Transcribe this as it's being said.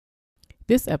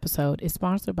This episode is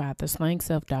sponsored by the Slaying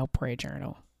Self-Doubt Prayer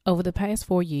Journal. Over the past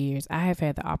 4 years, I have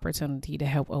had the opportunity to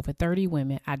help over 30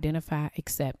 women identify,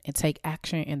 accept, and take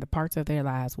action in the parts of their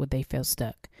lives where they feel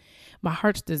stuck. My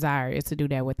heart's desire is to do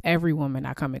that with every woman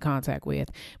I come in contact with,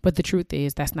 but the truth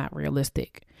is that's not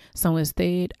realistic. So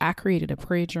instead, I created a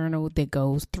prayer journal that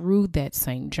goes through that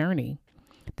same journey.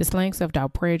 The Slaying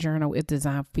Self-Doubt Prayer Journal is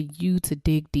designed for you to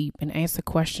dig deep and answer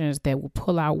questions that will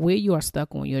pull out where you are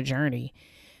stuck on your journey.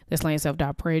 The Slaying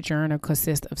Self-Doubt Prayer Journal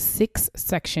consists of 6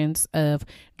 sections of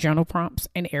journal prompts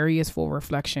and areas for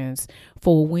reflections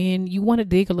for when you want to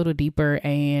dig a little deeper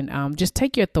and just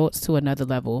take your thoughts to another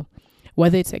level.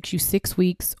 Whether it takes you 6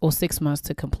 weeks or 6 months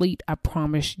to complete, I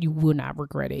promise you will not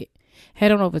regret it.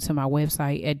 Head on over to my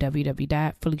website at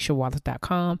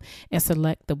www.feliciawallace.com and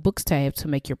select the books tab to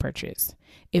make your purchase.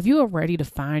 If you are ready to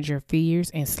find your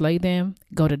fears and slay them,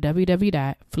 go to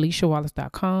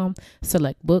www.feliciawallace.com,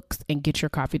 select books, and get your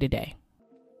copy today.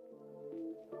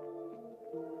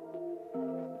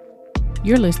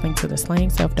 You're listening to the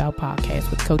Slaying Self-Doubt podcast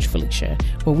with Coach Felicia,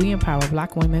 where we empower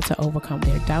Black women to overcome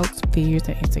their doubts, fears,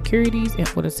 and insecurities in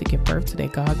order to give birth to their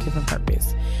God-given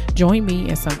purpose. Join me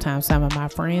and sometimes some of my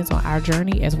friends on our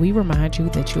journey as we remind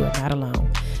you that you are not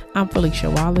alone. I'm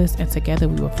Felicia Wallace, and together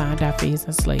we will find our fears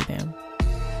and slay them.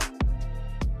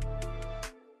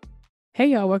 Hey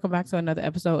y'all, welcome back to another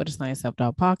episode of the Slaying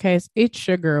Self-Doubt podcast. It's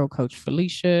your girl, Coach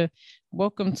Felicia.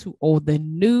 Welcome to all the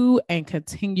new and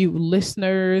continued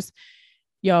listeners.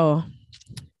 Y'all,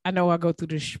 I know I go through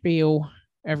the spiel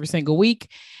every single week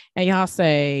and y'all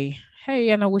say,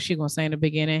 hey, I know what you're going to say in the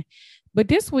beginning. But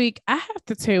this week, I have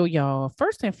to tell y'all,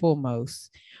 first and foremost,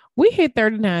 we hit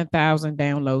 39,000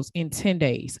 downloads in 10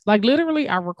 days. Like literally,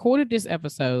 I recorded this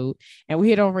episode and we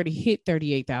had already hit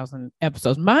 38,000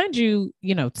 episodes. Mind you,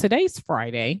 today's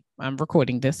Friday. I'm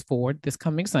recording this for this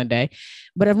coming Sunday.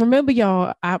 But I remember,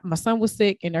 y'all, my son was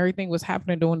sick and everything was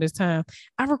happening during this time.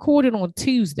 I recorded on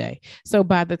Tuesday. So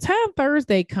by the time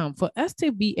Thursday come, for us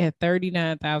to be at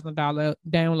 39,000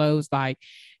 downloads, like,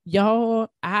 y'all,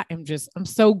 I'm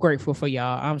so grateful for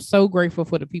y'all. I'm so grateful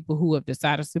for the people who have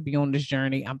decided to be on this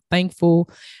journey. I'm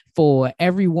thankful for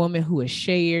every woman who has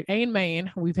shared, and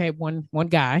man, we've had one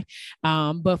guy,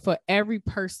 but for every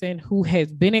person who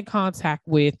has been in contact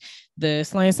with the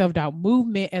Slaying Self-Doubt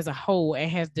movement as a whole and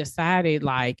has decided,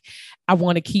 like, I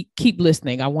want to keep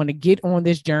listening. I want to get on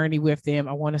this journey with them.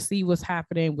 I want to see what's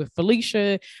happening with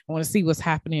Felicia. I want to see what's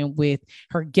happening with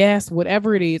her guests,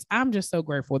 whatever it is. I'm just so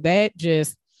grateful. That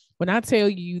just, when I tell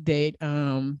you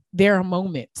that there are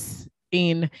moments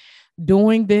in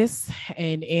doing this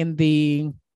and in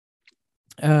the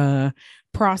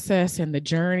process and the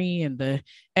journey and the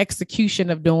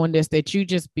execution of doing this, that you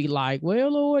just be like,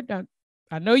 well, Lord,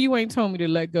 I know you ain't told me to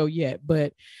let go yet,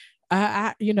 but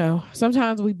I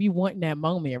sometimes we be wanting that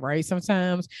moment, right?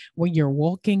 Sometimes when you're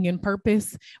walking in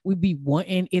purpose, we be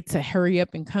wanting it to hurry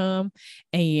up and come.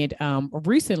 And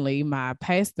recently, my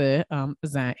pastor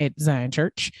at Zion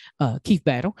Church, Keith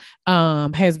Battle,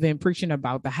 has been preaching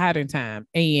about the hiding time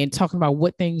and talking about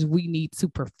what things we need to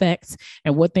perfect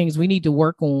and what things we need to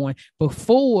work on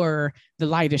before the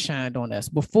light is shined on us,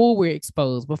 before we're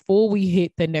exposed, before we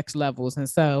hit the next levels. And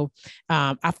so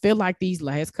I feel like these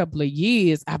last couple of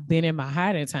years, I've been in my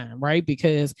hiding time, right?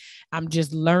 Because I'm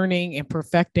just learning and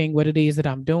perfecting what it is that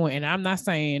I'm doing. And I'm not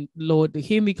saying, Lord, to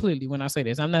hear me clearly when I say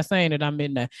this, I'm not saying that I'm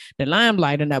in the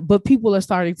limelight or not, but people are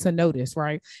starting to notice,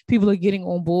 right? People are getting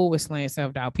on board with Slaying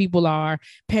Self-Doubt. People are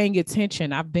paying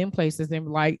attention. I've been places and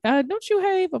like, don't you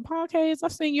have a podcast?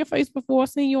 I've seen your face before. I've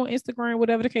seen you on Instagram,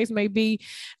 whatever the case may be.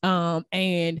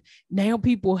 And now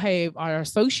people are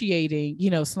associating,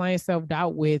 Slaying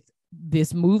Self-Doubt with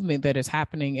this movement that is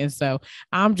happening. And so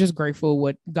I'm just grateful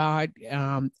what God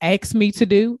asked me to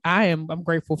do. I'm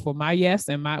grateful for my yes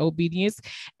and my obedience,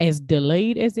 as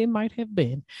delayed as it might have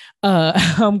been.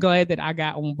 I'm glad that I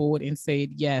got on board and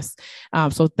said yes.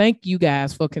 So thank you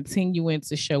guys for continuing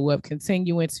to show up,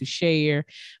 continuing to share.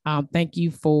 Thank you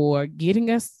for getting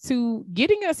us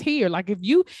here. Like, if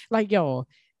you like, y'all,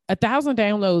 1,000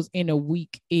 downloads in a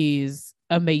week is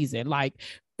amazing. Like,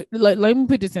 let me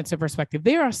put this into perspective.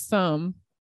 There are some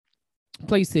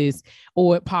places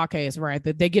or podcasts, right,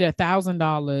 that they get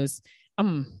 $1,000.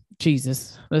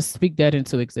 Jesus, let's speak that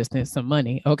into existence, some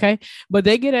money, okay? But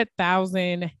they get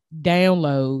 1,000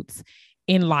 downloads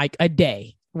in like a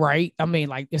day, right? I mean,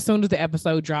 like, as soon as the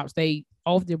episode drops, they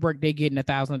off the break, they're getting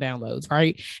 1,000 downloads,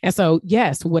 right? And so,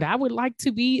 yes, what I would like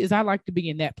to be is I like to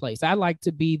be in that place. I like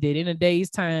to be that in a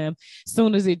day's time,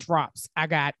 soon as it drops, I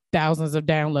got thousands of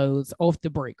downloads off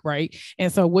the break, right?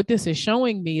 And so what this is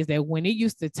showing me is that when it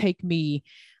used to take me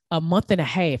a month and a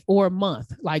half or a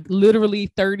month, like literally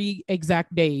 30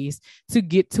 exact days to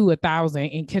get to 1,000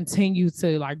 and continue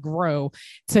to like grow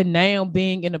to now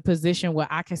being in a position where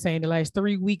I can say in the last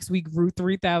 3 weeks, we grew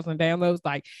 3,000 downloads.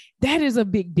 Like that is a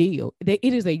big deal.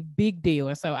 It is a big deal.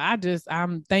 And so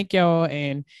I'm thank y'all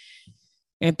and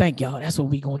thank y'all. That's what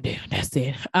we gonna do. That's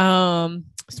it.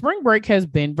 Spring break has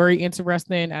been very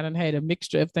interesting. I done had a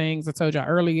mixture of things. I told y'all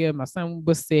earlier, my son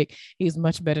was sick. He's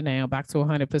much better now, back to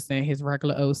 100% his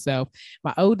regular old self.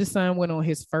 My oldest son went on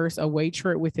his first away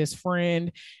trip with his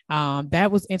friend.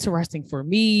 That was interesting for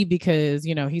me because,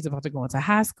 you know, he's about to go into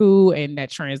high school and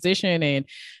that transition. And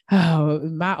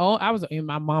I was in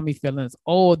my mommy feelings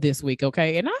all this week.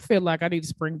 Okay. And I feel like I need a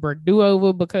spring break do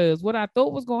over because what I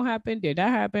thought was going to happen did not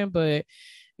happen. But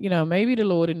you know, maybe the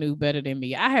Lord knew better than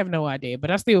me. I have no idea,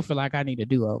 but I still feel like I need a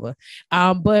do-over.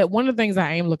 But one of the things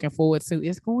I am looking forward to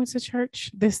is going to church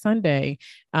this Sunday.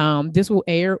 This will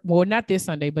air, well, not this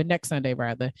Sunday, but next Sunday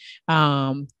rather.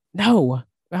 No,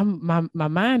 my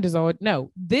mind is on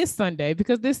this Sunday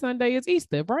because this Sunday is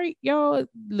Easter, right? Y'all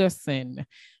listen.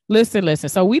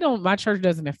 So my church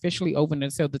doesn't officially open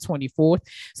until the 24th.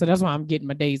 So that's why I'm getting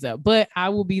my days up, but I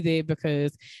will be there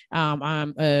because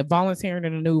I'm volunteering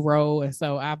in a new role. And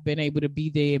so I've been able to be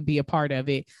there and be a part of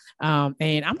it.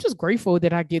 And I'm just grateful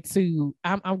that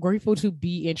I'm grateful to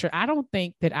be in church. I don't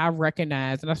think that I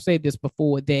recognize, and I've said this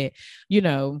before, that, you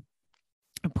know,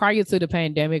 prior to the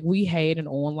pandemic, we had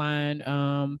online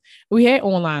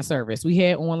service. We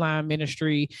had online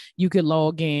ministry. You could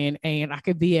log in and I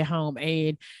could be at home.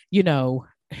 And, you know,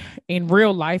 in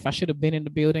real life, I should have been in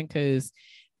the building because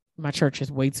my church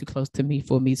is way too close to me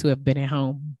for me to have been at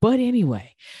home. But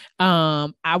anyway,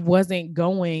 I wasn't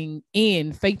going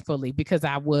in faithfully because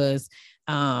I was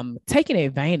taking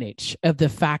advantage of the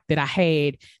fact that I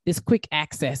had this quick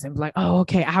access and like, oh,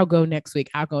 okay, I'll go next week.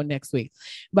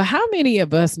 But how many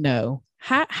of us know,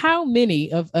 how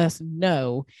many of us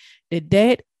know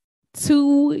that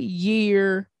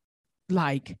 2-year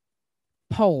like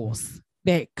pause,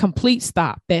 that complete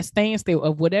stop, that standstill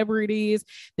of whatever it is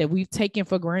that we've taken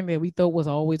for granted that we thought was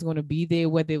always going to be there,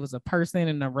 whether it was a person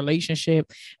in a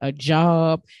relationship, a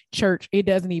job, church, it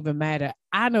doesn't even matter.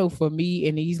 I know for me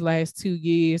in these last 2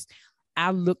 years, I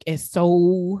look at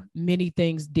so many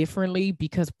things differently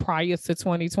because prior to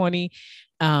 2020,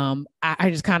 I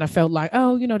just kind of felt like,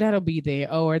 oh, you know, that'll be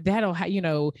there, or that'll, you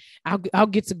know, I'll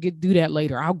get to do that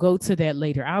later. I'll go to that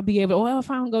later. I'll be able, well,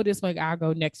 if I don't go this week, I'll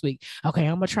go next week. Okay,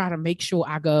 I'm gonna try to make sure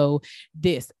I go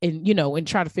this, and you know, and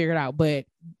try to figure it out. But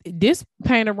this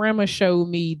panorama showed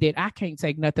me that I can't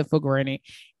take nothing for granted.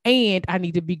 And I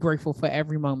need to be grateful for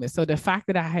every moment. So the fact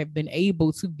that I have been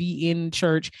able to be in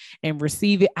church and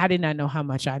receive it, I did not know how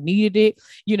much I needed it.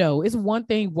 You know, it's one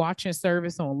thing watching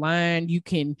service online. You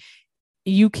can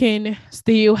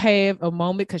still have a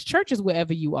moment because church is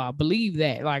wherever you are. Believe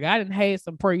that. Like I didn't have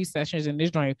some praise sessions in this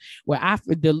dream where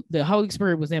the Holy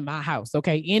Spirit was in my house.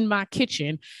 Okay. In my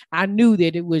kitchen, I knew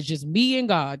that it was just me and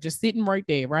God just sitting right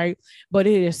there. Right. But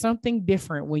it is something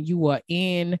different when you are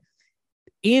in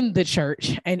the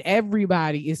church and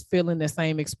everybody is feeling the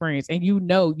same experience, and you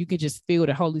know, you can just feel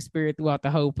the Holy Spirit throughout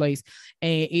the whole place.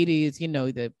 And it is, you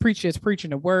know, the preacher is preaching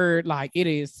the word. Like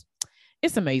it's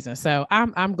amazing. So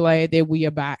I'm glad that we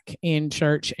are back in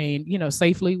church and, you know,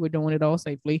 safely. We're doing it all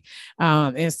safely.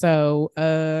 And so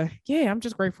yeah, I'm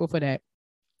just grateful for that.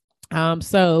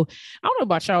 So I don't know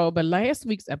about y'all, but last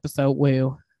episode,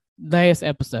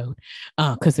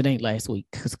 because it ain't last week,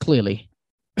 because clearly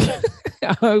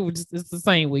it's the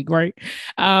same week, right?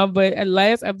 But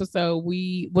last episode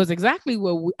was exactly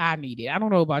what I needed. I don't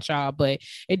know about y'all, but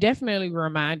it definitely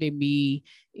reminded me,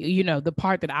 you know, the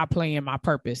part that I play in my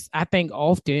purpose. I think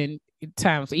often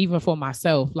times, even for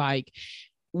myself, like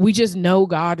we just know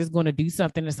God is going to do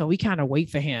something. And so we kind of wait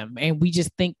for him and we just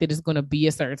think that it's going to be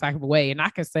a certain type of way. And I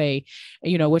can say,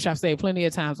 you know, which I've said plenty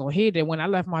of times on here, that when I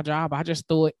left my job, I just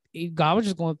thought God was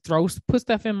just going to put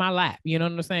stuff in my lap. You know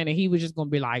what I'm saying? And he was just going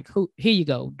to be like, here you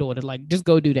go, daughter, like, just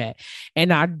go do that.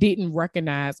 And I didn't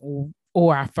recognize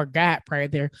or I forgot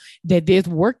rather that there's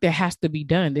work that has to be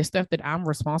done. There's stuff that I'm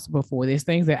responsible for. There's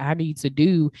things that I need to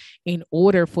do in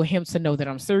order for him to know that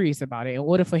I'm serious about it, in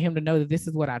order for him to know that this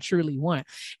is what I truly want.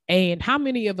 And how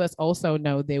many of us also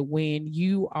know that when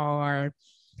you are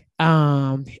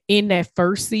in that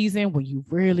first season when you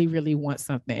really, really want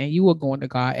something and you are going to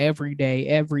God every day,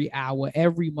 every hour,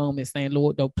 every moment saying,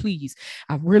 Lord, though, please,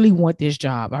 I really want this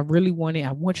job. I really want it.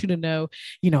 I want you to know,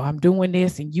 you know, I'm doing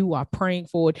this, and you are praying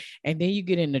for it. And then you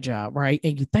get in the job, right?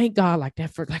 And you thank God like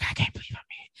that for, like, I can't believe I'm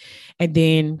here. And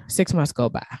then 6 months go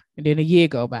by, and then a year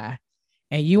go by,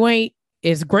 and you ain't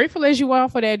as grateful as you are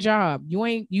for that job,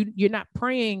 you're not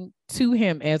praying to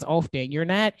him as often. You're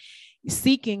not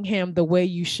seeking him the way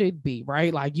you should be,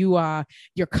 right? Like you're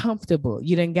comfortable.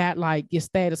 You didn't got like your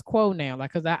status quo now.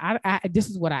 Like, cause this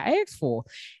is what I asked for.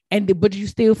 But you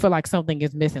still feel like something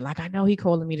is missing. Like, I know he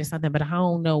calling me to something, but I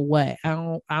don't know what.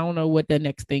 I don't know what the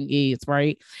next thing is,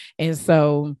 right? And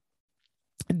so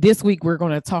this week we're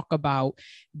going to talk about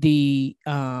the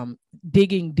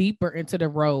digging deeper into the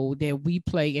role that we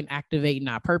play in activating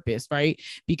our purpose, right?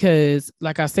 Because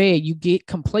like I said, you get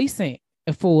complacent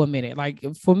for a minute. Like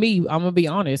for me, I'm gonna be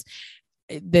honest,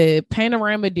 the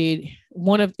panorama did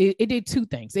it did two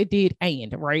things. It did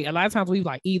and, right? A lot of times we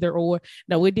like either or.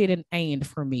 No, it did an and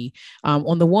for me.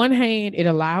 On the one hand, it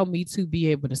allowed me to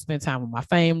be able to spend time with my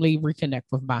family, reconnect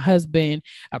with my husband,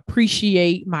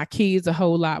 appreciate my kids a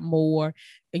whole lot more,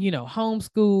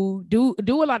 homeschool, do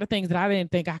a lot of things that I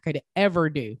didn't think I could ever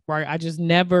do, right? I just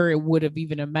never would have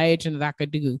even imagined that I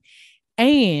could do.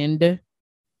 And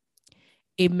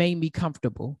it made me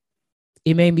comfortable.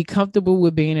 It made me comfortable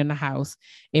with being in the house.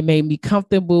 It made me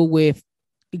comfortable with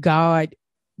God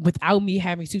without me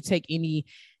having to take any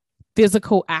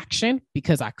physical action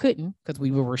because I couldn't, because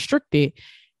we were restricted.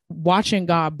 Watching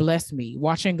God bless me,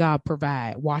 watching God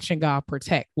provide, watching God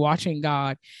protect, watching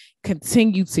God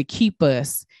continue to keep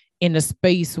us in a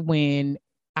space when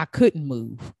I couldn't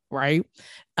move, right?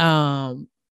 And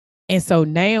so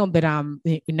now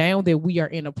that we are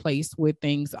in a place where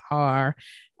things are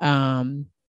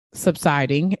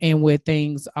subsiding and where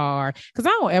things are, because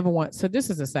I don't ever want, so this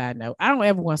is a side note, I don't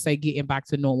ever want to say getting back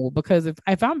to normal, because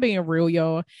if I'm being real,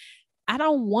 y'all, I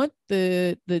don't want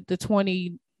the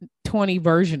 2020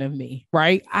 version of me,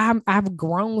 right? I've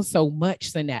grown so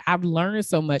much in that. I've learned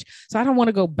so much. So I don't want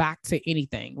to go back to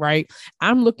anything, right?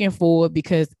 I'm looking forward,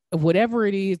 because whatever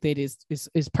it is that is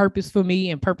purpose for me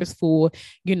and purpose for,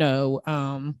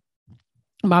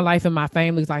 my life and my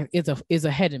family's life is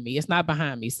ahead of me. It's not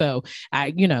behind me. So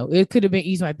it could have been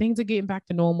easy. Like, things are getting back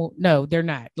to normal. No, they're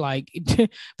not. Like,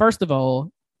 first of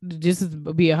all, this is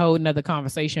be a whole nother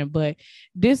conversation, but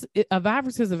a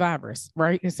virus is a virus,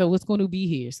 right? And so it's going to be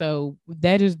here. So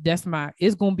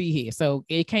it's going to be here. So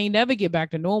it can't never get back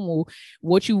to normal.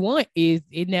 What you want is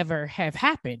it never have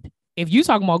happened. If you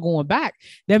talking about going back,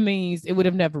 that means it would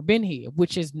have never been here,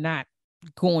 which is not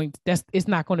it's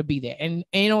not going to be that. And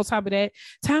on top of that,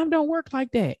 time don't work like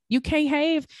that. You can't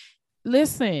have,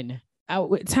 listen,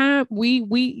 time, we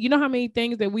you know how many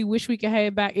things that we wish we could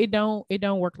have back. It don't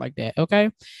work like that. Okay.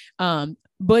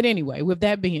 But anyway, with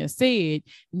that being said,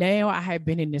 now I have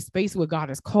been in this space where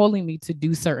God is calling me to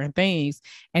do certain things,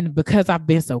 and because I've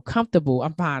been so comfortable,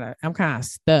 I'm kind of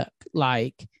stuck.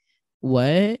 Like,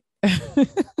 what?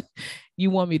 You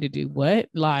want me to do what?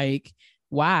 Like,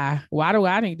 why do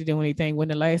I need to do anything when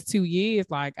the last 2 years,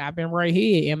 like, I've been right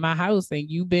here in my house and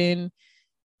you've been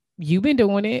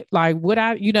doing it? Like,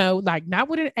 like, not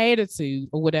with an attitude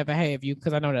or whatever have you,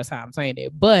 because I know that's how I'm saying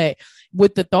it, but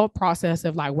with the thought process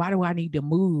of like, why do I need to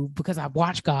move? Because I've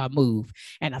watched God move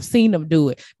and I've seen him do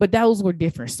it. But those were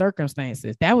different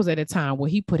circumstances. That was at a time where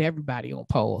he put everybody on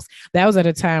pause. That was at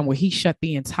a time where he shut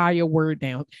the entire world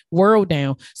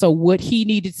down. So what he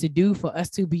needed to do for us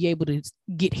to be able to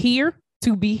get here,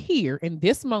 to be here in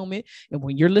this moment, and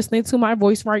when you're listening to my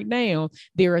voice right now,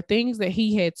 there are things that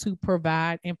he had to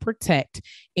provide and protect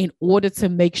in order to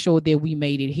make sure that we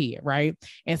made it here, right?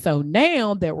 And so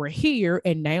now that we're here,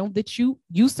 and now that you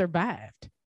survived,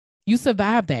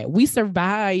 that we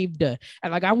survived, and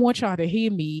like, I want y'all to hear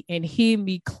me and hear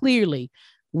me clearly.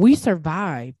 We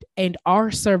survived and are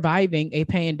surviving a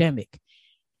pandemic.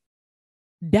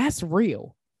 That's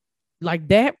real. Like,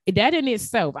 that in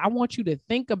itself, I want you to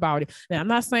think about it. Now, I'm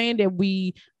not saying that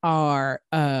we are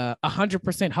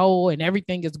 100% whole and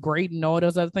everything is great and all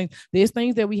those other things. There's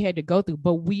things that we had to go through,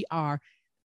 but we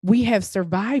have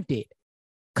survived it,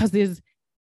 because there's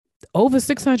over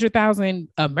 600,000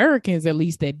 Americans at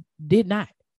least that did not.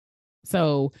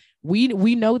 So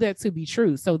we know that to be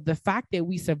true. So the fact that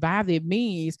we survived it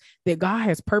means that God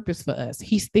has purpose for us.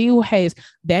 He still has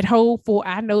that whole, for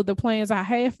I know the plans I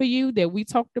have for you, that we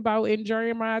talked about in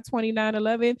Jeremiah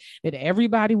 29:11, that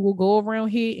everybody will go around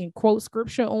here and quote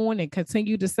scripture on and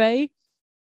continue to say.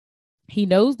 He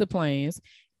knows the plans.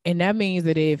 And that means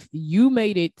that if you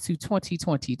made it to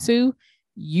 2022,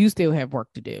 you still have work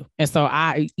to do. And so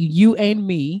you and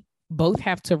me both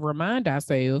have to remind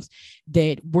ourselves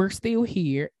that we're still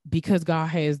here because God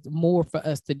has more for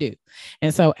us to do.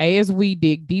 And so as we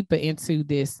dig deeper into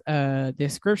this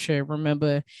scripture,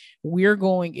 remember, we're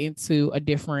going into a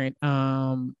different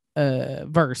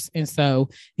verse. And so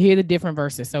here are the different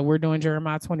verses. So we're doing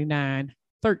Jeremiah 29,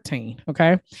 13.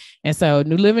 Okay. And so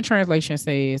New Living Translation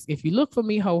says, if you look for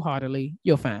me wholeheartedly,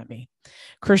 you'll find me.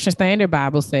 Christian Standard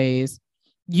Bible says,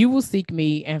 you will seek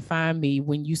me and find me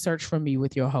when you search for me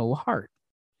with your whole heart.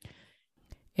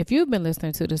 If you've been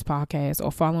listening to this podcast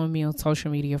or following me on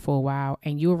social media for a while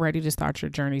and you're ready to start your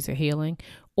journey to healing,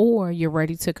 or you're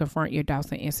ready to confront your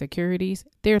doubts and insecurities,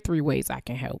 there are 3 ways I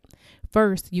can help.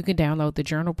 First, you can download the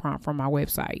journal prompt from my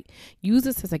website. Use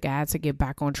this as a guide to get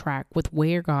back on track with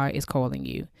where God is calling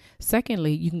you.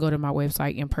 Secondly, you can go to my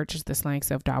website and purchase the Slaying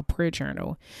Self-Doubt Prayer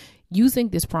Journal. Using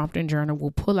this prompt and journal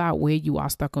will pull out where you are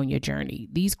stuck on your journey.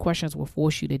 These questions will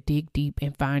force you to dig deep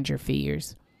and find your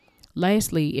fears.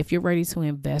 Lastly, if you're ready to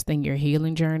invest in your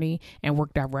healing journey and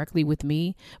work directly with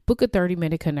me, book a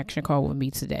 30-minute connection call with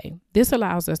me today. This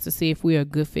allows us to see if we are a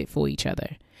good fit for each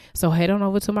other. So head on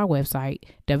over to my website,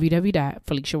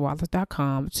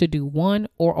 www.feliciawallace.com, to do one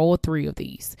or all 3 of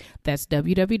these. That's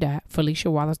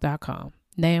www.feliciawallace.com.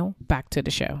 Now, back to the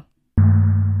show.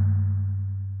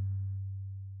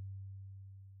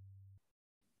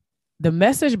 The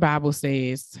Message Bible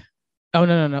says, oh,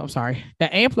 no. I'm sorry.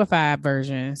 The Amplified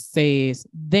version says,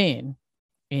 then,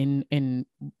 in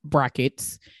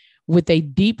brackets, with a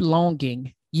deep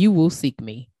longing, you will seek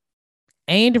me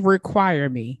and require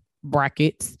me,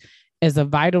 brackets, as a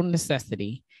vital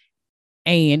necessity,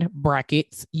 and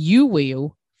brackets, you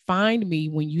will find me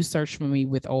when you search for me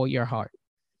with all your heart.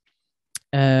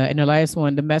 And the last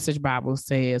one, the Message Bible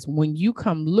says, when you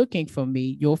come looking for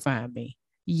me, you'll find me.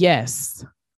 Yes,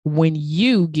 when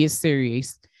you get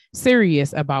serious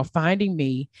about finding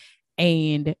me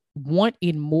and want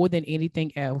it more than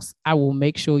anything else, I will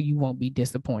make sure you won't be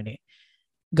disappointed.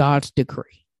 God's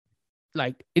decree.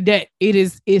 Like that,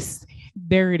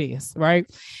 there it is, right?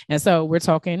 And so we're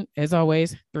talking, as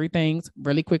always, 3 things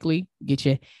really quickly, get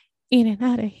you in and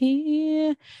out of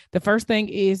here. The first thing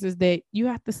is that you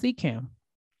have to seek him.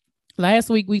 Last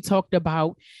week we talked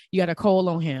about you got to call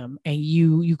on him and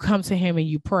you come to him and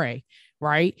you pray,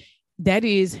 right?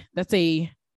 That's a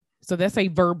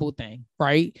verbal thing,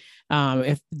 right?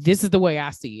 If this is the way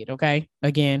I see it, okay?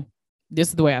 Again, this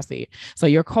is the way I see it. So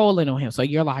you're calling on him. So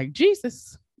you're like,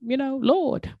 Jesus,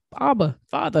 Lord, Abba,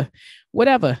 Father,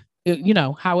 whatever,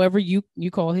 however you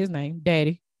call his name,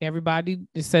 Daddy. Everybody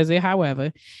says it,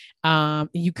 however,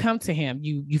 you come to him,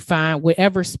 you find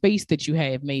whatever space that you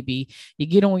have, maybe you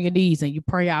get on your knees and you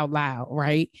pray out loud,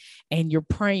 right? And you're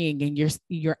praying and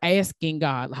you're asking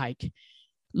God, like,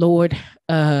 Lord,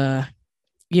 I'm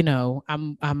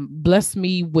bless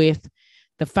me with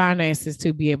the finances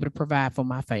to be able to provide for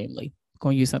my family.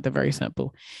 Going to use something very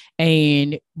simple.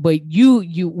 But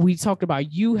we talked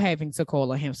about you having to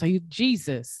call on him. So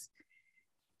Jesus,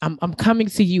 I'm coming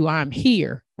to you. I'm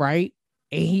here, right?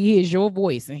 And he is your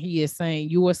voice. And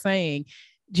you are saying,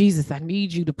 Jesus, I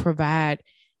need you to provide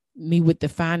me with the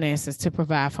finances to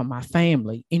provide for my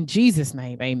family. In Jesus'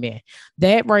 name, amen.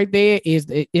 That right there is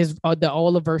the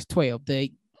all of verse 12.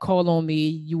 The call on me,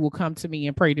 you will come to me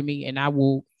and pray to me, and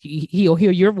he'll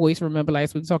hear your voice. Remember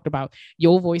last week we talked about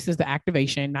your voice is the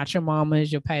activation, not your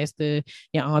mama's, your pastor,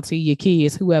 your auntie, your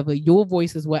kids, whoever. Your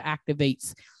voice is what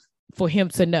activates for him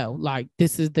to know, like,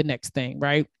 this is the next thing,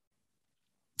 right?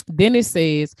 Then it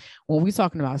says, when we're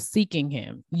talking about seeking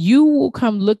him, you will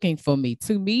come looking for me.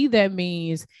 To me, that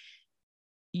means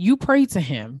you pray to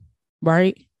him,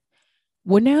 right?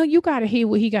 Well, now you got to hear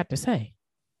what he got to say.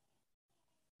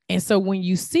 And so when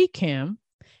you seek him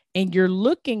and you're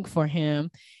looking for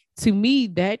him, to me,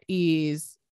 that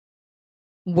is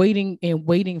waiting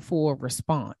for a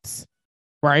response,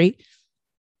 right?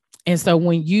 And so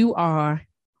when you are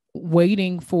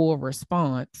waiting for a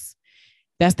response,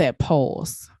 that's that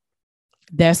pause.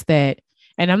 That's that.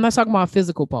 And I'm not talking about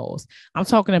physical pause. I'm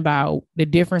talking about the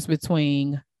difference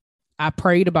between I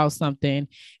prayed about something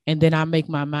and then I make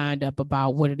my mind up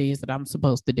about what it is that I'm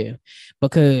supposed to do,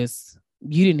 because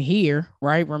you didn't hear,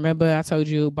 right? Remember I told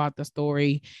you about the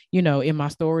story, in my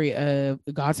story of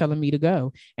God telling me to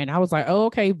go. And I was like, oh,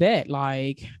 okay, bet.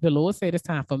 Like the Lord said it's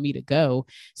time for me to go.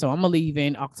 So I'm going to leave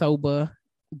in October,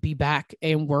 be back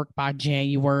and work by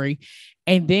January.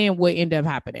 And then what ended up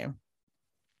happening?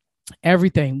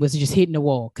 Everything was just hitting the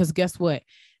wall. Because guess what?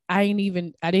 I didn't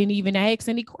even ask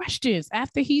any questions.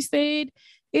 After he said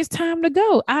it's time to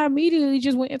go, I immediately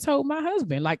just went and told my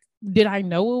husband. Like, did I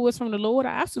know it was from the Lord? I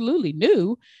absolutely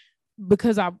knew,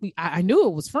 because I knew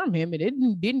it was from him. It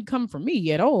didn't come from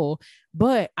me at all.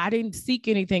 But I didn't seek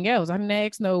anything else. I didn't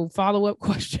ask no follow-up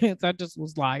questions. I just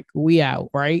was like, we out,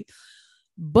 right?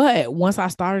 But once I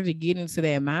started to get into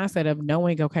that mindset of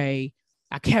knowing, okay,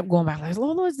 I kept going back, like,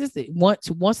 Lord, is this it?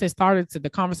 Once it started to the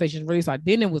conversation really started,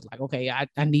 then it was like, okay,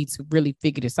 I need to really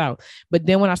figure this out. But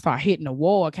then when I started hitting the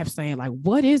wall, I kept saying, like,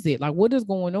 what is it? Like, what is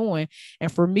going on? And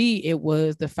for me, it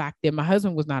was the fact that my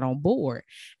husband was not on board.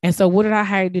 And so what did I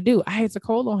have to do? I had to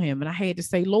call on him and I had to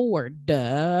say, Lord,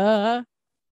 duh.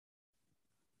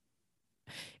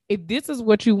 If this is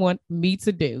what you want me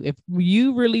to do, if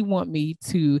you really want me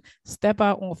to step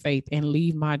out on faith and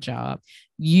leave my job,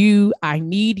 I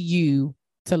need you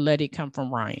to let it come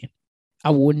from Ryan.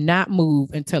 I will not move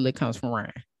until it comes from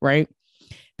Ryan, right?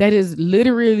 That is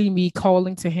literally me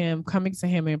calling to him, coming to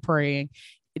him and praying.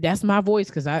 That's my voice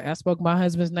because I spoke my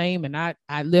husband's name and I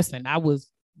listened.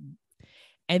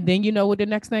 And then you know what the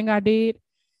next thing I did?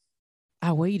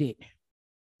 I waited.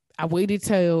 I waited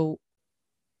till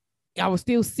I was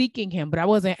still seeking him, but I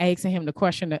wasn't asking him the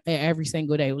question every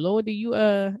single day. Lord, did you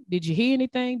hear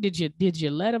anything? Did you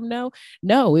let him know?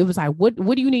 No, it was like, what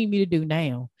do you need me to do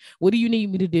now? What do you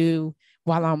need me to do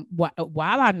while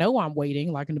I know I'm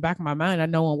waiting? Like in the back of my mind, I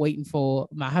know I'm waiting for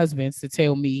my husband to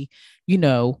tell me,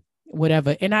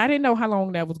 whatever. And I didn't know how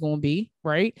long that was going to be,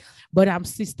 right? But I'm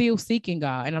still seeking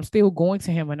God and I'm still going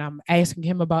to him and I'm asking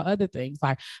him about other things.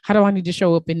 Like, how do I need to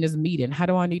show up in this meeting? How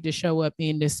do I need to show up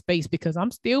in this space? Because I'm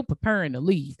still preparing to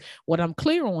leave. What I'm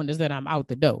clear on is that I'm out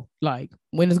the door. Like,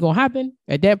 when it's going to happen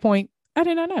at that point, I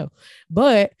did not know.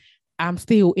 But I'm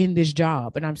still in this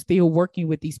job and I'm still working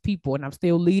with these people and I'm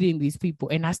still leading these people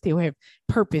and I still have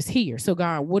purpose here. So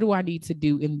God, what do I need to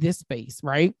do in this space?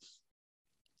 Right.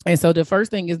 And so the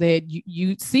first thing is that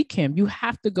you seek him. You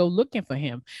have to go looking for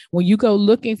him. When you go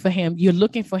looking for him, you're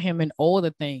looking for him in all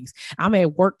the things. I'm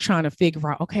at work trying to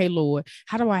figure out, okay, Lord,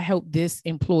 how do I help this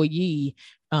employee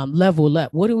level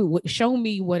up? Show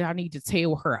me what I need to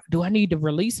tell her? Do I need to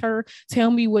release her?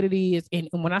 Tell me what it is. And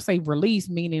when I say release,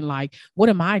 meaning like, what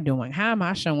am I doing? How am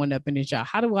I showing up in this job?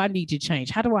 How do I need to change?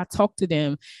 How do I talk to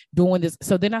them doing this?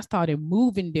 So then I started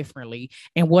moving differently.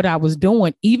 And what I was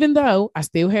doing, even though I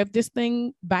still have this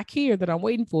thing back here that I'm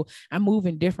waiting for, I'm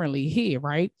moving differently here,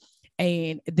 right?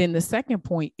 And then the second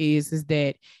point is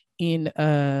that in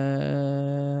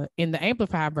the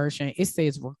Amplified version, it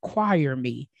says require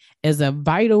me as a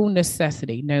vital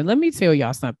necessity. Now, let me tell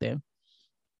y'all something.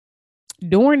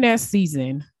 During that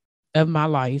season of my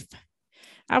life,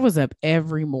 I was up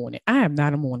every morning. I am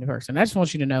not a morning person. I just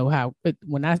want you to know how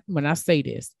when I say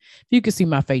this, if you could see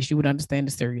my face, you would understand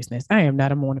the seriousness. I am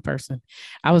not a morning person.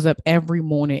 I was up every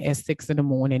morning at 6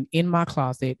 a.m. in my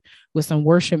closet with some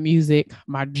worship music,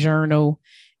 my journal,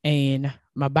 and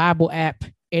my Bible app.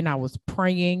 And I was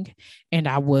praying and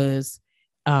I was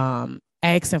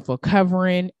asking for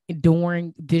covering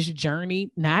during this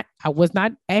journey. I was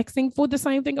not asking for the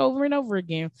same thing over and over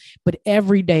again, but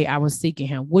every day I was seeking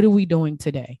him. What are we doing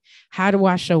today? How do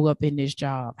I show up in this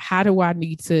job? How do I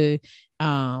need to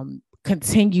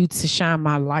continue to shine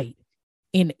my light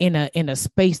in a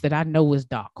space that I know is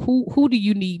dark? Who do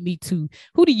you need me to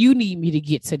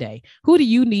get today? Who do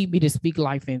you need me to speak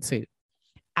life into?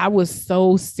 I was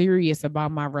so serious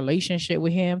about my relationship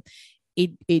with him.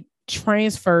 It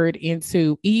transferred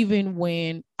into even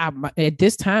when at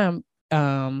this time,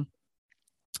 I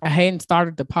hadn't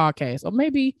started the podcast, or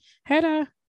maybe had I?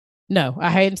 No, I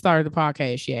hadn't started the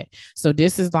podcast yet. So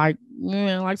this is like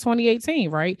 2018,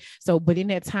 right? So, but in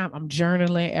that time, I'm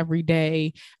journaling every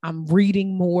day. I'm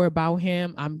reading more about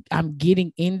him. I'm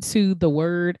getting into the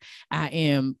word. I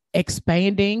am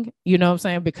expanding, you know what I'm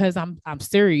saying? Because I'm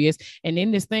serious. And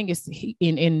in this thing is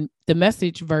in the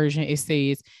Message version, it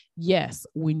says, yes,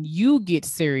 when you get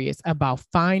serious about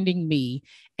finding me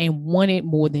and want it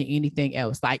more than anything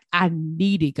else. Like, I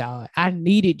needed God. I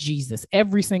needed Jesus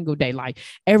every single day. Like,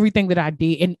 everything that I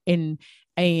did.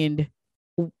 And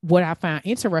what I found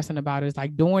interesting about it is,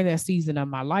 like, during that season of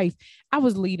my life, I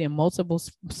was leading multiple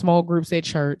small groups at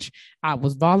church. I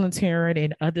was volunteering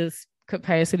in other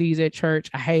capacities at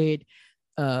church. I had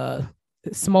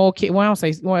small kid. Well, I don't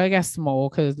say, well, I guess small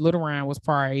because little Ryan was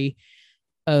probably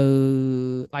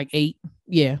like 8.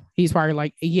 Yeah, he's probably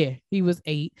like, yeah, he was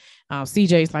 8.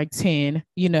 CJ's like 10,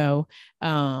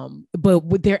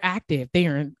 but they're active.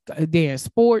 They're in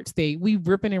sports. We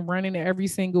ripping and running every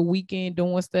single weekend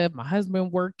doing stuff. My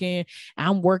husband working,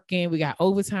 I'm working. We got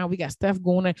overtime. We got stuff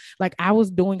going on. Like, I was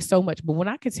doing so much. But when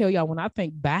I can tell y'all, when I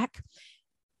think back,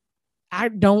 I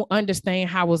don't understand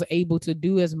how I was able to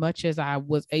do as much as I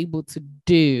was able to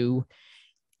do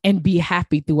and be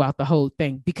happy throughout the whole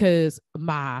thing, because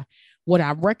what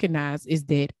I recognize is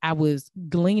that I was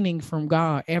gleaning from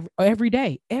God every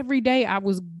day. Every day I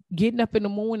was getting up in the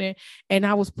morning and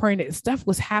I was praying that stuff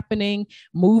was happening,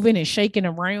 moving and shaking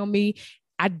around me.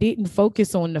 I didn't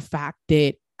focus on the fact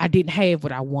that I didn't have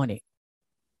what I wanted.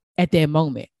 at that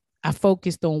moment. I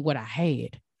focused on what I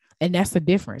had. And that's the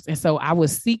difference. And so I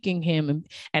was seeking him,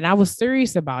 and I was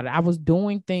serious about it. I was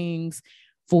doing things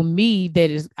for me that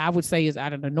is, I would say, is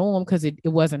out of the norm, because it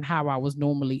wasn't how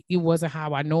it wasn't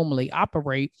how I normally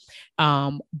operate.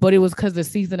 But it was because the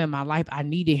season in my life, I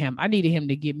needed him. I needed him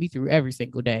to get me through every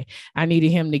single day. I needed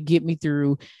him to get me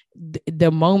through the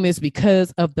moments,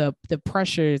 because of the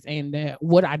pressures and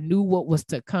what I knew what was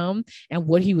to come and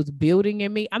what he was building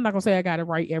in me. I'm not gonna say I got it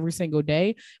right every single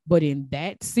day, but in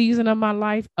that season of my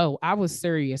life, oh, I was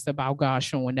serious about God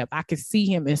showing up. I could see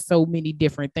him in so many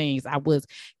different things. I was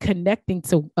connecting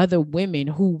to other women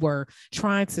who were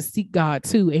trying to seek God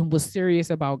too and was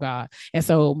serious about God. And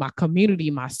so my community,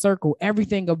 my circle,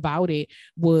 everything about it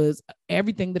was,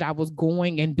 everything that I was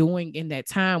going and doing in that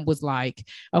time was like,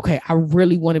 okay, I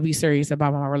really want to be serious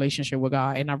about my relationship with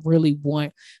God, and I really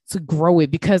want to grow it,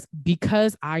 because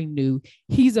I knew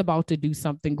he's about to do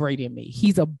something great in me.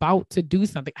 He's about to do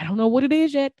something. I don't know what it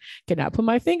is yet. Cannot put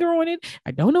my finger on it.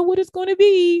 I don't know what it's going to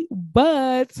be,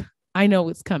 but I know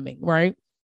it's coming, right?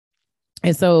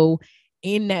 And so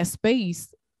in that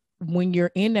space, when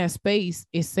you're in that space,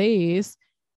 it says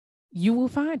you will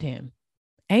find him,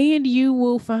 and you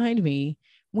will find me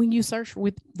when you search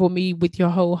for me with your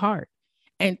whole heart.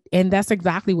 And that's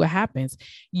exactly what happens.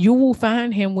 You will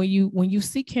find him when you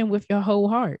seek him with your whole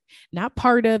heart, not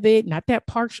part of it, not that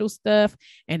partial stuff.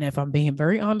 And if I'm being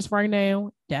very honest right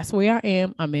now, that's where I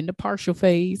am. I'm in the partial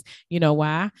phase. You know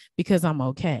why? Because I'm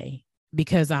okay.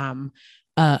 Because I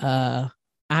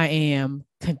am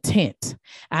content.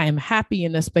 I am happy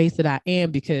in the space that I am,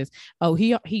 because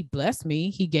he blessed me.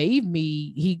 He gave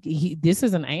me, he this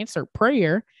is an answered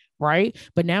prayer, right?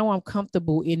 But now I'm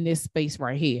comfortable in this space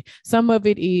right here. Some of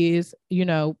it is,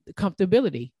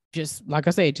 comfortability. Just like I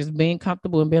said, just being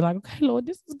comfortable and being like, okay, Lord,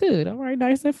 this is good. All right,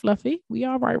 nice and fluffy. We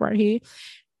all right here.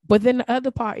 But then the other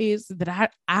part is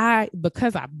that I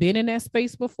because I've been in that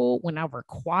space before, when I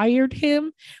required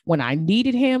him, when I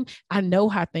needed him, I know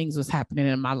how things was happening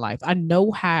in my life. I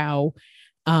know how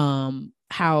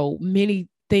many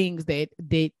things that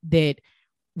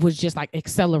was just like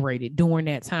accelerated during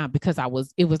that time, because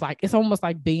it's almost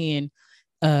like being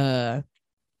like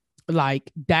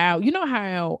dial. You know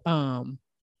how I'm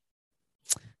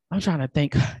trying to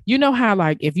think. You know how,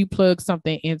 like, if you plug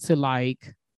something into,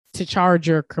 like, to charge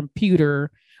your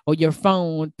computer or your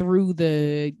phone through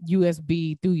the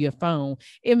USB through your phone,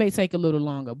 it may take a little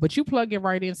longer, but you plug it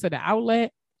right into the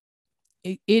outlet,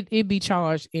 it be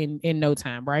charged in no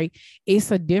time, right?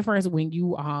 It's a difference when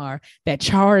that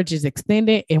charge is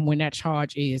extended and when that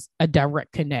charge is a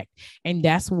direct connect. And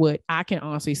that's what I can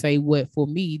honestly say, what for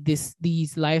me,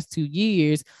 these last 2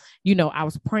 years, I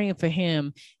was praying for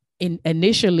him.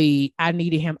 Initially, I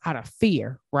needed him out of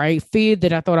fear, right? Fear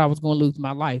that I thought I was going to lose my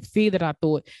life, fear that I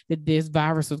thought that this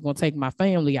virus was going to take my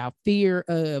family out, fear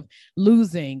of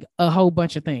losing a whole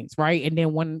bunch of things, right? And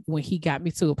then when he got me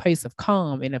to a place of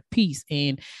calm and of peace,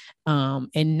 and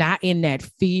not in that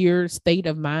fear state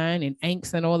of mind and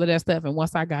angst and all of that stuff. And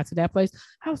once I got to that place,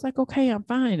 I was like, okay, I'm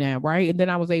fine now, right? And then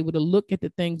I was able to look at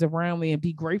the things around me and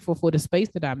be grateful for the space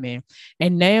that I'm in.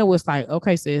 And now it's like,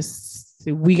 okay, sis,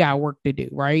 we got work to do,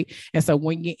 right? And so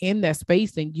when you're in that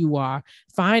space and you are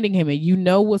finding him and you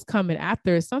know what's coming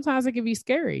after, sometimes it can be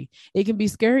scary. It can be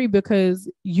scary because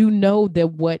you know that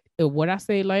what I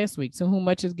said last week, to whom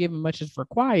much is given, much is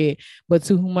required, but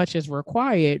to whom much is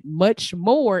required, much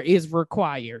more is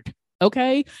required.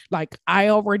 Okay. Like, I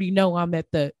already know I'm at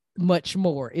the much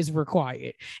more is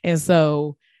required. And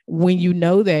so when you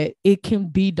know that, it can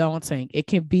be daunting. It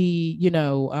can be,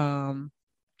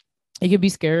 it could be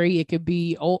scary. It could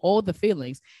be all the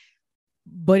feelings,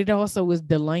 but it also is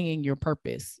delaying your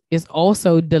purpose. It's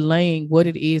also delaying what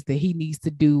it is that he needs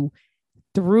to do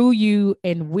through you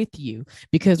and with you.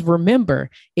 Because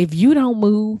remember, if you don't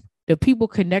move, the people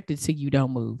connected to you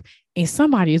don't move. And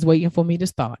somebody is waiting for me to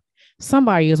start.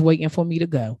 Somebody is waiting for me to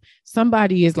go.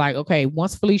 Somebody is like, okay,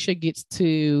 once Felicia gets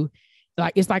to,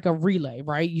 like, it's like a relay,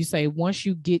 right? You say, once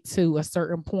you get to a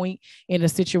certain point in a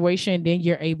situation, then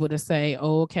you're able to say,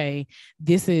 oh, okay,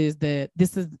 this is the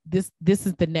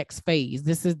next phase.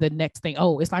 This is the next thing.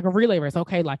 Oh, it's like a relay race.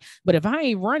 Okay. Like, but if I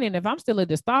ain't running, if I'm still at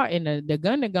the start and the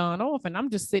gun has gone off and I'm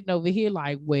just sitting over here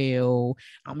like, well,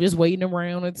 I'm just waiting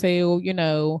around until,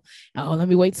 oh, let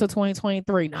me wait till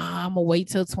 2023. Nah, I'm gonna wait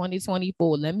till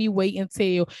 2024. Let me wait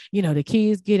until, the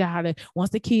kids get out of, once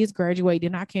the kids graduate,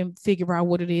 then I can figure out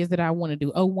what it is that I want want to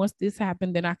do. Oh, once this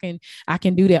happened, then I can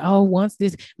do that. Oh, once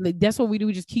this, that's what we do.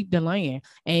 We just keep delaying.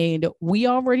 And we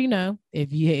already know if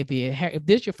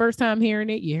this your first time hearing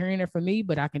it, you're hearing it from me,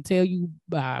 but I can tell you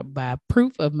by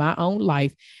proof of my own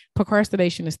life,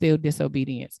 procrastination is still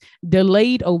disobedience.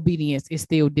 Delayed obedience is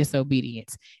still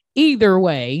disobedience. Either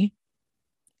way,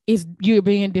 you're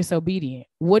being disobedient.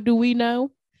 What do we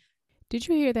know? Did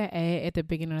you hear that ad at the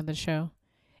beginning of the show?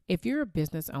 If you're a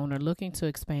business owner looking to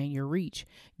expand your reach,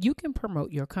 you can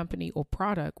promote your company or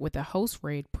product with a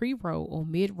host-read pre-roll or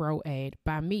mid-roll ad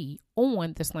by me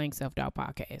on the Slaying Self-Doubt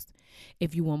podcast.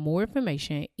 If you want more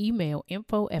information, email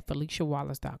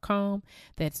info@FeliciaWallace.com.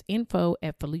 That's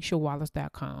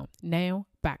info@FeliciaWallace.com. Now,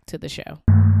 back to the show.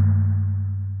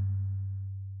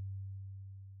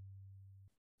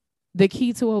 The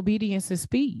key to obedience is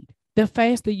speed. The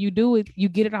faster you do it, you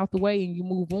get it out the way and you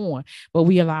move on. But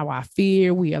we allow our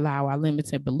fear, we allow our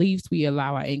limited beliefs, we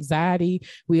allow our anxiety,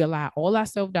 we allow all our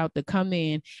self-doubt to come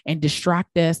in and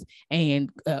distract us and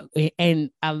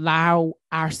allow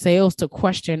ourselves to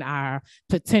question our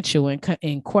potential and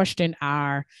question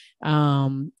our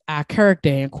character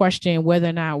and question whether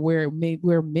or not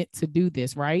we're meant to do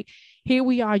this, right? Here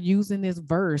we are using this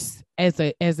verse as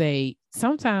a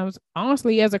sometimes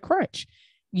honestly as a crutch.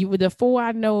 For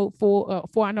I know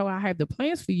I have the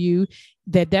plans for you,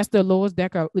 that's the Lord's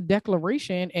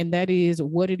declaration, and that is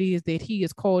what it is that He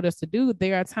has called us to do.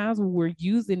 There are times when we're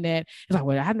using that. It's like,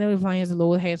 well, I know the plans the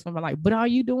Lord has for my life, but are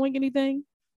you doing anything?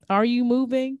 Are you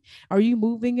moving? Are you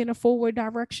moving in a forward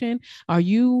direction? Are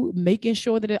you making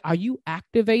sure are you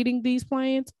activating these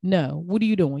plans? No. What are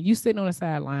you doing? You sitting on the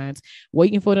sidelines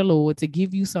waiting for the Lord to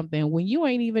give you something when you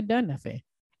ain't even done nothing.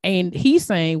 And He's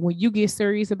saying, when you get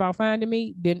serious about finding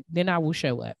me, then I will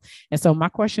show up. And so my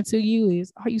question to you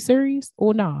is, are you serious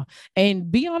or not?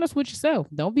 And be honest with yourself.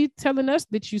 Don't be telling us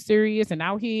that you're serious and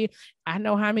out here. I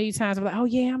know how many times I'm like, oh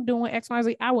yeah, I'm doing X, Y,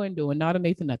 Z. I wasn't doing not a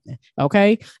Nathan nothing.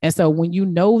 Okay. And so when you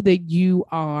know that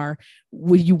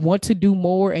when you want to do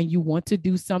more and you want to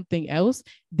do something else,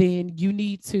 then you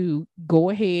need to go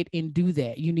ahead and do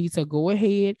that. You need to go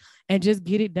ahead and just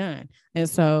get it done. And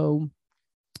so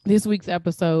this week's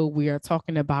episode, we are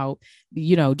talking about,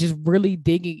 just really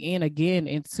digging in again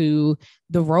into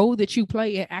the role that you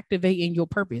play in activating your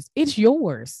purpose. It's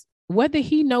yours, whether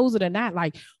he knows it or not.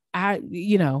 Like I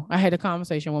had a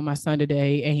conversation with my son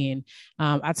today, and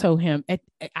I told him,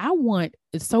 I want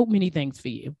so many things for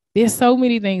you. There's so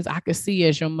many things I could see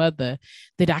as your mother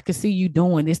that I could see you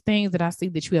doing. There's things that I see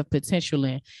that you have potential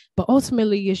in, but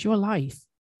ultimately it's your life.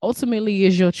 Ultimately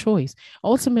is your choice.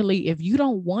 Ultimately, if you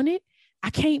don't want it, I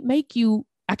can't make you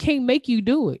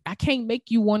do it. I can't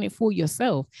make you want it for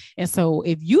yourself. And so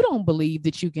if you don't believe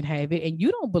that you can have it and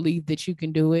you don't believe that you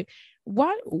can do it,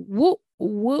 what do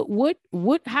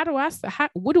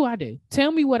I do?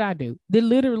 Tell me what I do. There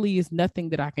literally is nothing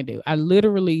that I can do. I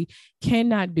literally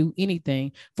cannot do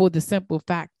anything, for the simple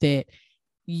fact that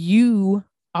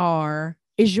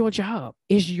it's your job.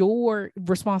 It's your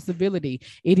responsibility.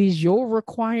 It is your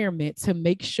requirement to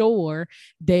make sure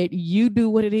that you do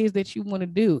what it is that you want to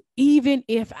do, even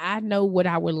if I know what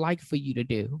I would like for you to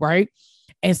do, right?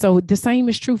 And so the same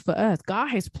is true for us. God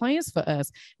has plans for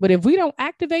us, but if we don't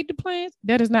activate the plans,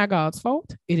 that is not God's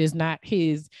fault. It is not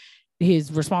his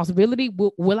responsibility.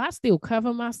 Will I still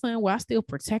cover my son? Will I still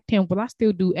protect him? Will I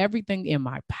still do everything in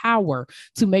my power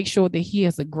to make sure that he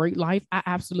has a great life? I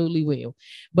absolutely will.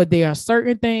 But there are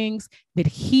certain things that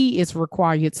he is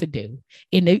required to do.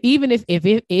 And even if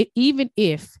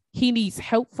he needs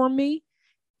help from me,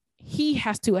 he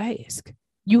has to ask.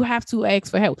 You have to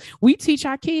ask for help. We teach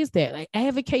our kids that, like,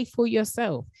 advocate for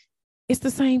yourself. It's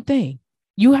the same thing.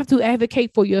 You have to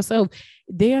advocate for yourself.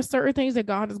 There are certain things that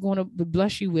God is going to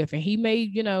bless you with, and he may,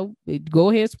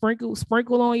 go ahead,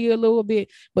 sprinkle on you a little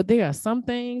bit, but there are some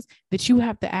things that you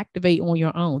have to activate on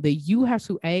your own, that you have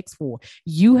to ask for.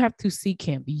 You have to seek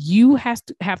him. You have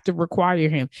to require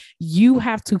him. You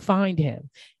have to find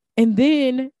him. And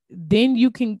then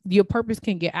your purpose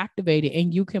can get activated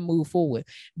and you can move forward.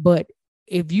 But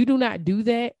if you do not do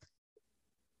that,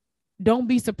 don't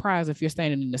be surprised if you're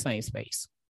standing in the same space.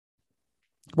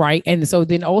 Right. And so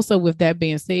then also, with that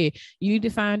being said, you need to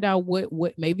find out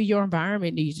what maybe your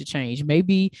environment needs to change.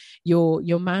 Maybe your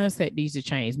mindset needs to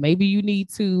change. Maybe you need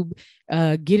to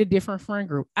get a different friend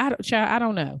group. I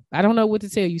don't know. I don't know what to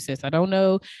tell you, sis. I don't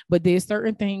know. But there's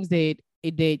certain things that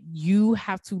you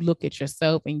have to look at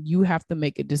yourself and you have to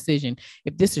make a decision.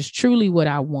 If this is truly what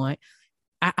I want,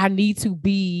 I need to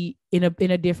be in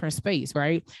a different space,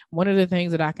 right? One of the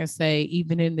things that I can say,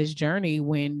 even in this journey,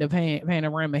 when the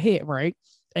panorama hit, right?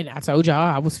 And I told y'all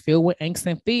I was filled with angst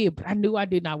and fear, but I knew I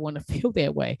did not want to feel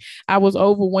that way. I was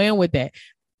overwhelmed with that.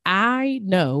 I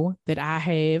know that I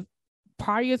have,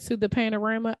 prior to the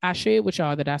panorama, I shared with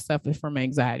y'all that I suffered from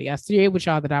anxiety. I shared with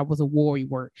y'all that I was a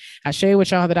worrywart. I shared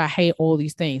with y'all that I hate all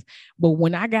these things. But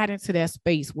when I got into that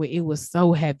space where it was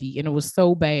so heavy and it was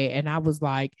so bad, and I was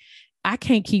like, I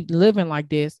can't keep living like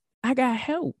this, I got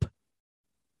help.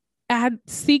 I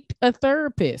seeked a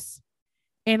therapist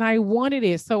and I wanted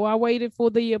it. So I waited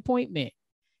for the appointment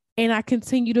and I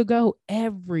continue to go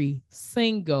every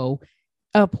single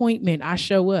appointment. I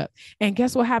show up. And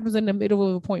guess what happens in the middle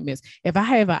of appointments? If I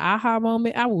have an aha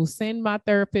moment, I will send my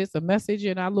therapist a message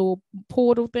in our little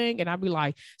portal thing. And I'll be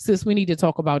like, sis, we need to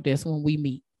talk about this when we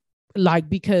meet. Like,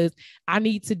 because I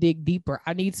need to dig deeper.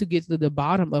 I need to get to the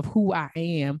bottom of who I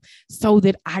am so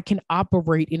that I can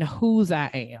operate in whose I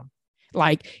am.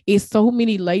 Like, it's so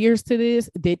many layers to this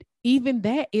that even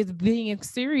that is being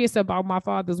serious about my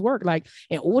father's work. Like,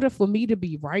 in order for me to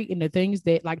be right in the things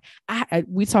that, like,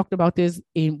 we talked about this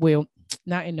in, well,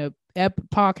 not in the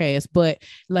podcast, but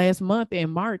last month in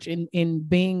March, in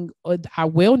being our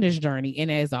wellness journey, and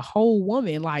as a whole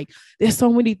woman, like, there's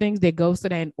so many things that goes to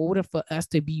that in order for us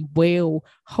to be well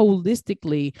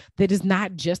holistically. That is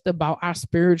not just about our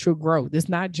spiritual growth. It's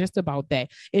not just about that.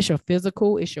 It's your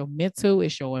physical, it's your mental,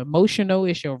 it's your emotional,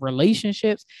 it's your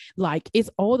relationships. Like, it's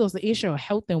all those. It's your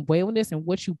health and wellness and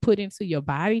what you put into your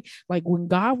body. Like, when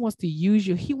God wants to use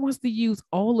you, he wants to use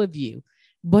all of you.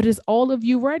 But is all of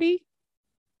you ready?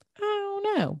 I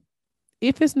don't know.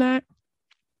 If it's not,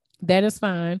 that is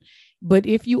fine. But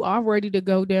if you are ready to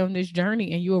go down this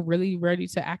journey and you're really ready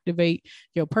to activate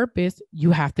your purpose,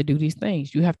 you have to do these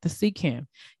things. You have to seek him.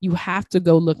 You have to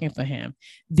go looking for him.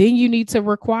 Then you need to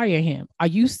require him. Are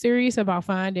you serious about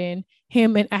finding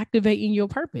him and activating your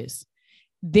purpose?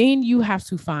 Then you have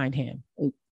to find him.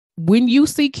 When you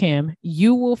seek him,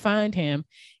 you will find him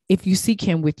if you seek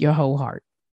him with your whole heart.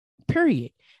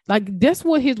 Period. Like, that's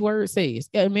what his word says.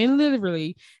 I mean,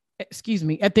 literally, excuse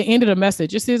me, at the end of the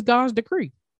message, it says God's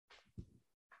decree.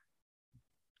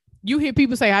 You hear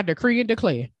people say, I decree and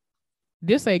declare.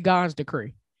 This ain't God's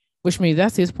decree, which means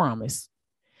that's his promise.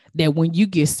 That when you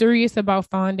get serious about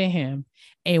finding him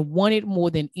and want it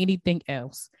more than anything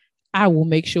else, I will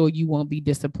make sure you won't be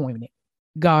disappointed.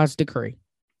 God's decree.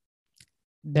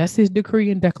 That's his decree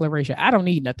and declaration. I don't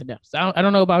need nothing else. I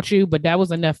don't know about you, but that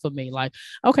was enough for me. Like,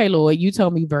 okay, Lord, you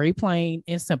told me very plain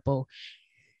and simple.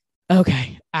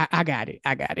 Okay, I got it.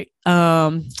 I got it.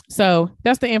 So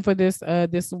that's the end for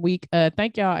this week.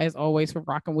 Thank y'all as always for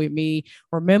rocking with me.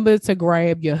 Remember to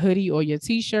grab your hoodie or your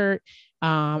t-shirt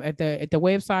at the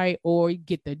website, or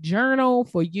get the journal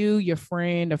for you, your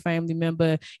friend, a family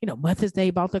member. You know, Mother's Day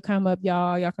about to come up,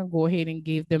 y'all can go ahead and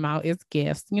give them out as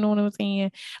gifts. You know what I'm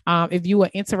saying? If you are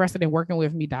interested in working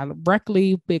with me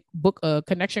directly, book a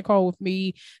connection call with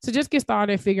me. So just get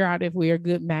started, figure out if we're a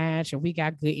good match and we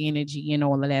got good energy and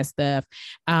all of that stuff.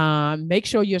 Make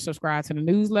sure you're subscribed to the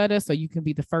newsletter so you can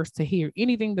be the first to hear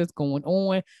anything that's going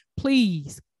on.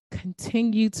 Please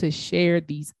continue to share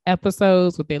these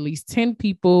episodes with at least 10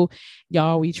 people.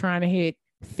 Y'all, we trying to hit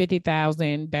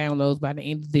 50,000 downloads by the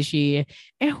end of this year.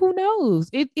 And who knows?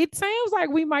 It sounds like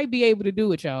we might be able to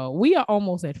do it, y'all. We are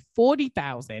almost at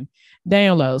 40,000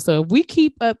 downloads. So if we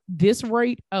keep up this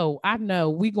rate, I know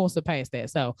we're going to surpass that.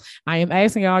 So I am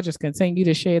asking y'all, just continue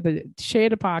to share the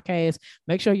podcast.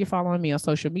 Make sure you're following me on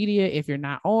social media if you're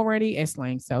not already at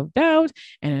Slaying Self-Doubt.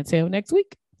 And until next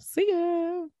week, see ya.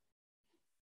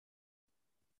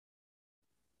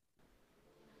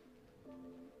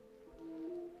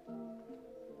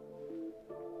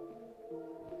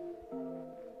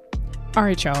 All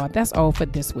right, y'all, that's all for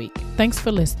this week. Thanks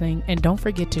for listening, and don't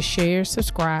forget to share,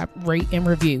 subscribe, rate, and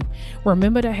review.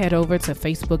 Remember to head over to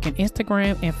Facebook and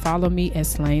Instagram and follow me at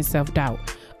Slaying Self-Doubt.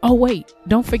 Oh, wait,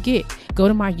 don't forget, go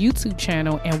to my YouTube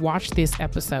channel and watch this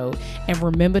episode, and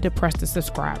remember to press the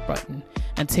subscribe button.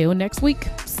 Until next week,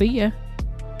 see ya.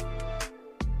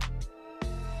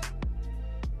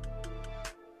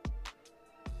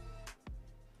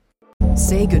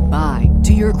 Say goodbye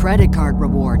to your credit card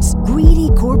rewards. Greedy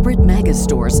corporate mega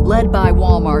stores, led by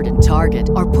Walmart and Target,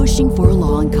 are pushing for a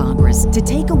law in Congress to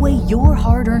take away your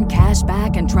hard-earned cash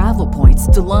back and travel points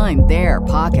to line their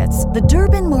pockets. The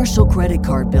Durbin-Marshall credit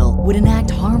card bill would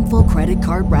enact harmful credit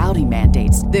card routing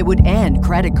mandates that would end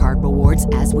credit card rewards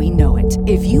as we know it.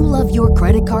 If you love your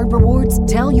credit card rewards,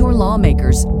 tell your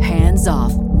lawmakers, hands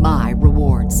off my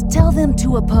rewards. Tell them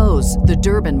to oppose the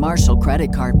Durbin-Marshall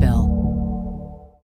credit card bill.